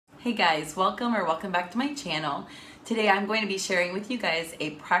Hey guys, welcome back to my channel. Today I'm going to be sharing with you guys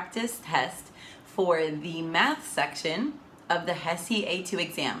a practice test for the math section of the HESI A2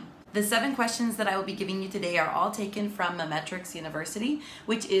 exam. The 7 questions that I will be giving you today are all taken from Mometrix University,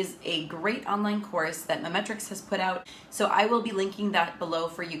 which is a great online course that Mometrix has put out. So I will be linking that below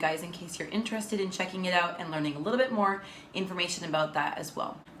for you guys in case you're interested in checking it out and learning a little bit more information about that as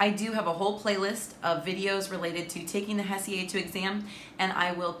well. I do have a whole playlist of videos related to taking the HESI A2 exam, and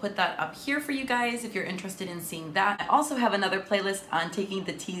I will put that up here for you guys if you're interested in seeing that. I also have another playlist on taking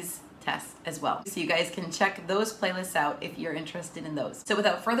the TEAS test as well. So you guys can check those playlists out if you're interested in those. So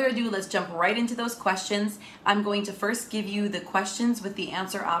without further ado, let's jump right into those questions. I'm going to first give you the questions with the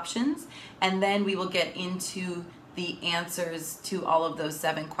answer options, and then we will get into the answers to all of those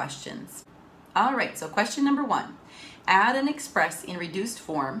 7 questions. All right, so question number 1. Add and express in reduced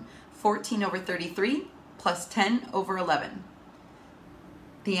form 14 over 33 plus 10 over 11.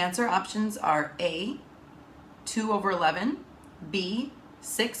 The answer options are A, 2 over 11, B,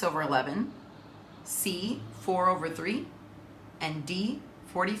 6 over 11, C, 4 over 3, and D,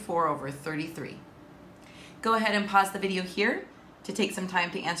 44 over 33. Go ahead and pause the video here to take some time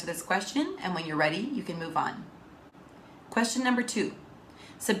to answer this question, and when you're ready, you can move on. Question number 2.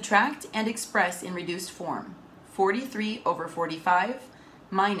 Subtract and express in reduced form 43 over 45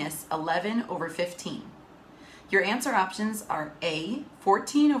 minus 11 over 15. Your answer options are A,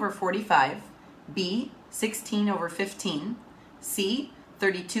 14 over 45, B, 16 over 15, C,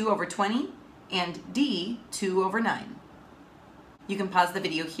 32 over 20, and D, 2 over 9. You can pause the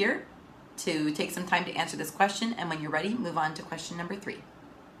video here to take some time to answer this question, and when you're ready, move on to question number 3.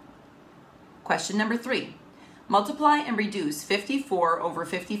 Question number 3. Multiply and reduce 54 over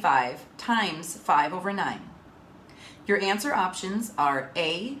 55 times 5 over 9. Your answer options are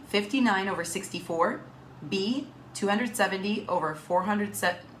A, 59 over 64, B, 270 over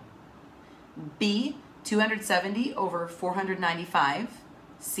 270 over 495,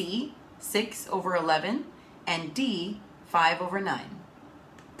 C, 6 over 11, and D, 5 over 9.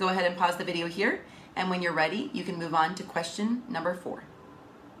 Go ahead and pause the video here, and when you're ready, you can move on to question number 4.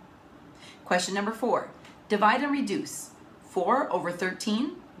 Question number 4. Divide and reduce 4 over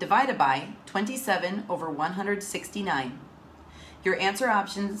 13 divided by 27 over 169. Your answer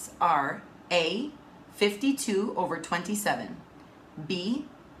options are A, 52 over 27, B,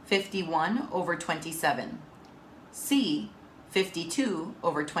 51 over 27, C, 52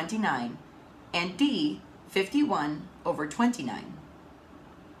 over 29, and D, 51 over 29.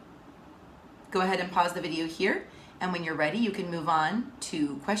 Go ahead and pause the video here, and when you're ready, you can move on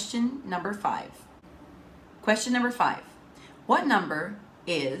to question number 5. Question number 5. What number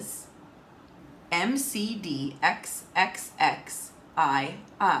is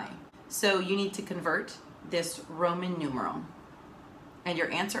MCDXXXII? So you need to convert this Roman numeral. And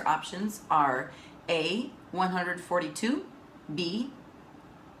your answer options are A, 142, B,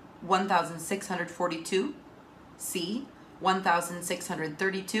 1642, C,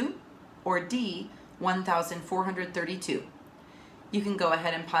 1632, or D, 1432. You can go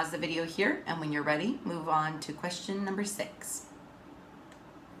ahead and pause the video here, and when you're ready, move on to question number 6.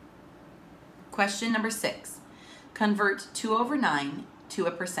 Question number 6. Convert 2 over 9 to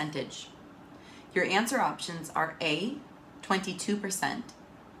a percentage. Your answer options are A, 22%,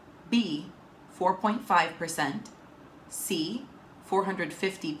 B, 4.5%, C,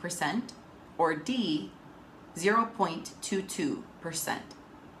 450%, or D, 0.22%.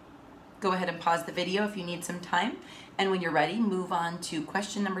 Go ahead and pause the video if you need some time, and when you're ready, move on to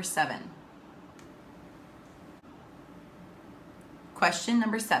question number 7. Question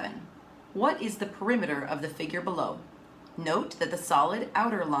number 7. What is the perimeter of the figure below? Note that the solid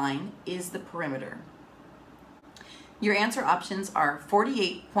outer line is the perimeter. Your answer options are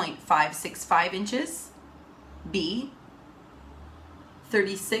 48.565 inches, B,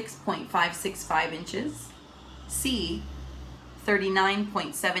 36.565 inches, C,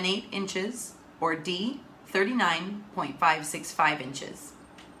 39.78 inches, or D, 39.565 inches.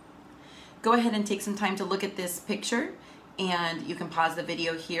 Go ahead and take some time to look at this picture, and you can pause the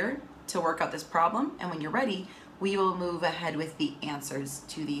video here to work out this problem, and when you're ready, we will move ahead with the answers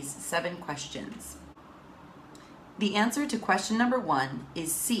to these 7 questions. The answer to question number 1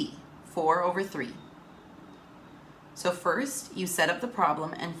 is C, 4 over 3. So first, you set up the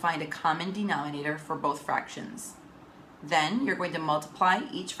problem and find a common denominator for both fractions. Then you're going to multiply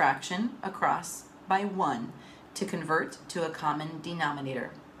each fraction across by 1 to convert to a common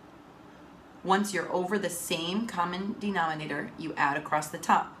denominator. Once you're over the same common denominator, you add across the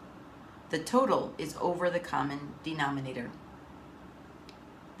top. The total is over the common denominator.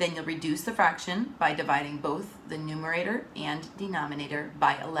 Then you'll reduce the fraction by dividing both the numerator and denominator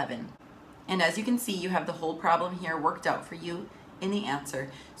by 11. And as you can see, you have the whole problem here worked out for you in the answer.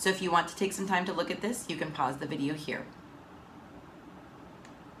 So if you want to take some time to look at this, you can pause the video here.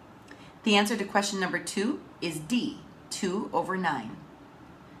 The answer to question number 2 is D, 2/9.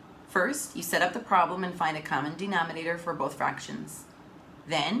 First, you set up the problem and find a common denominator for both fractions.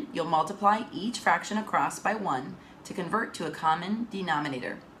 Then, you'll multiply each fraction across by 1 to convert to a common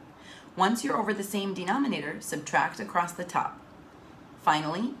denominator. Once you're over the same denominator, subtract across the top.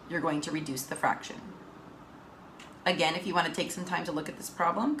 Finally, you're going to reduce the fraction. Again, if you want to take some time to look at this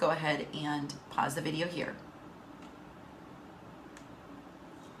problem, go ahead and pause the video here.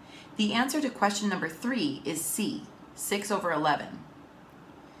 The answer to question number 3 is C, 6/11.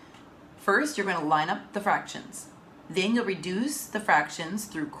 First, you're going to line up the fractions. Then you'll reduce the fractions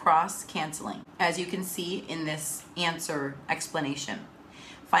through cross-canceling, as you can see in this answer explanation.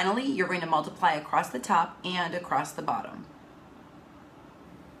 Finally, you're going to multiply across the top and across the bottom.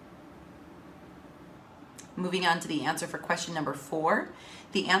 Moving on to the answer for question number 4.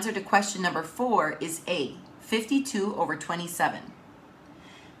 The answer to question number 4 is A, 52/27.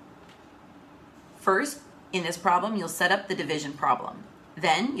 First, in this problem, you'll set up the division problem.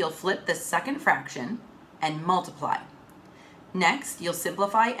 Then you'll flip the second fraction and multiply. Next, you'll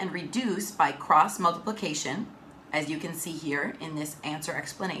simplify and reduce by cross multiplication, as you can see here in this answer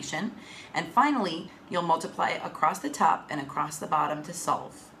explanation. And finally, you'll multiply across the top and across the bottom to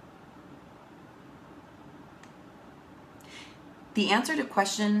solve. The answer to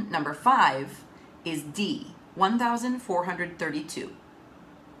question number 5 is D, 1432.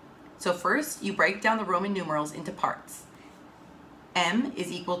 So first, you break down the Roman numerals into parts. M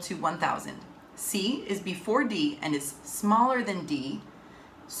is equal to 1000. C is before D and is smaller than D,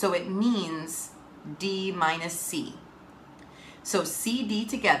 so it means D minus C. So CD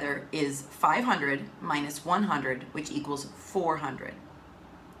together is 500 minus 100, which equals 400.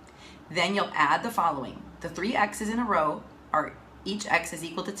 Then you'll add the following. The 3 x's in a row are each x is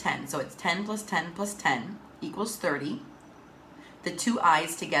equal to 10, so it's 10 plus 10 plus 10 equals 30. The 2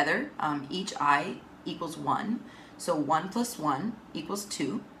 i's together, each I equals 1, so 1 plus 1 equals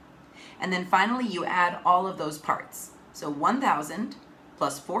 2. And then finally you add all of those parts. So 1000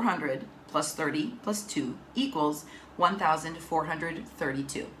 plus 400 plus 30 plus 2 equals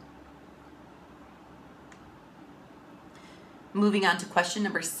 1432. Moving on to question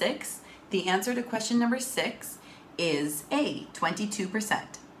number 6. The answer to question number 6 is A,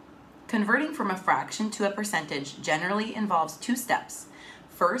 22%. Converting from a fraction to a percentage generally involves 2 steps.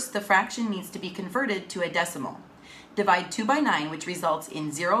 First, the fraction needs to be converted to a decimal. Divide 2 by 9, which results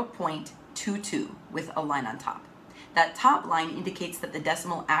in 0.22 with a line on top. That top line indicates that the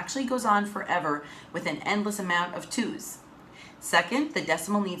decimal actually goes on forever with an endless amount of 2's. Second, the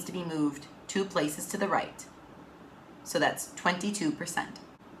decimal needs to be moved 2 places to the right. So that's 22%.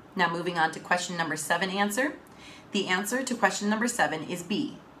 Now moving on to question number 7 answer. The answer to question number 7 is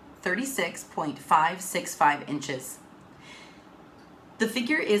B, 36.565 inches. The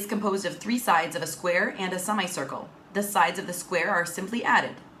figure is composed of 3 sides of a square and a semicircle. The sides of the square are simply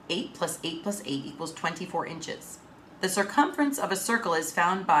added. 8 plus 8 plus 8 equals 24 inches. The circumference of a circle is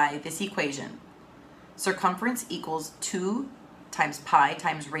found by this equation. Circumference equals 2 times pi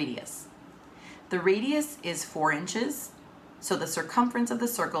times radius. The radius is 4 inches, so the circumference of the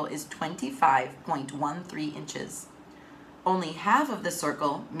circle is 25.13 inches. Only half of the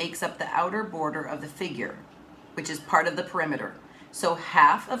circle makes up the outer border of the figure, which is part of the perimeter. So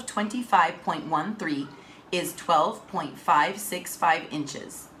half of 25.13 is 12.565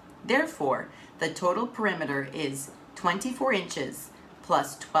 inches. Therefore, the total perimeter is 24 inches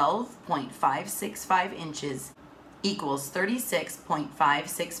plus 12.565 inches equals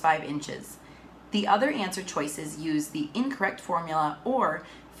 36.565 inches. The other answer choices use the incorrect formula or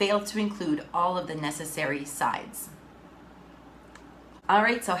fail to include all of the necessary sides.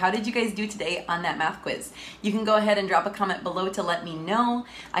 Alright, so how did you guys do today on that math quiz? You can go ahead and drop a comment below to let me know.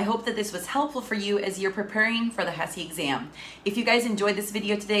 I hope that this was helpful for you as you're preparing for the HESI exam. If you guys enjoyed this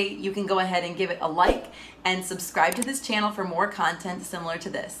video today, you can go ahead and give it a like and subscribe to this channel for more content similar to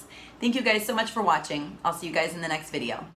this. Thank you guys so much for watching. I'll see you guys in the next video.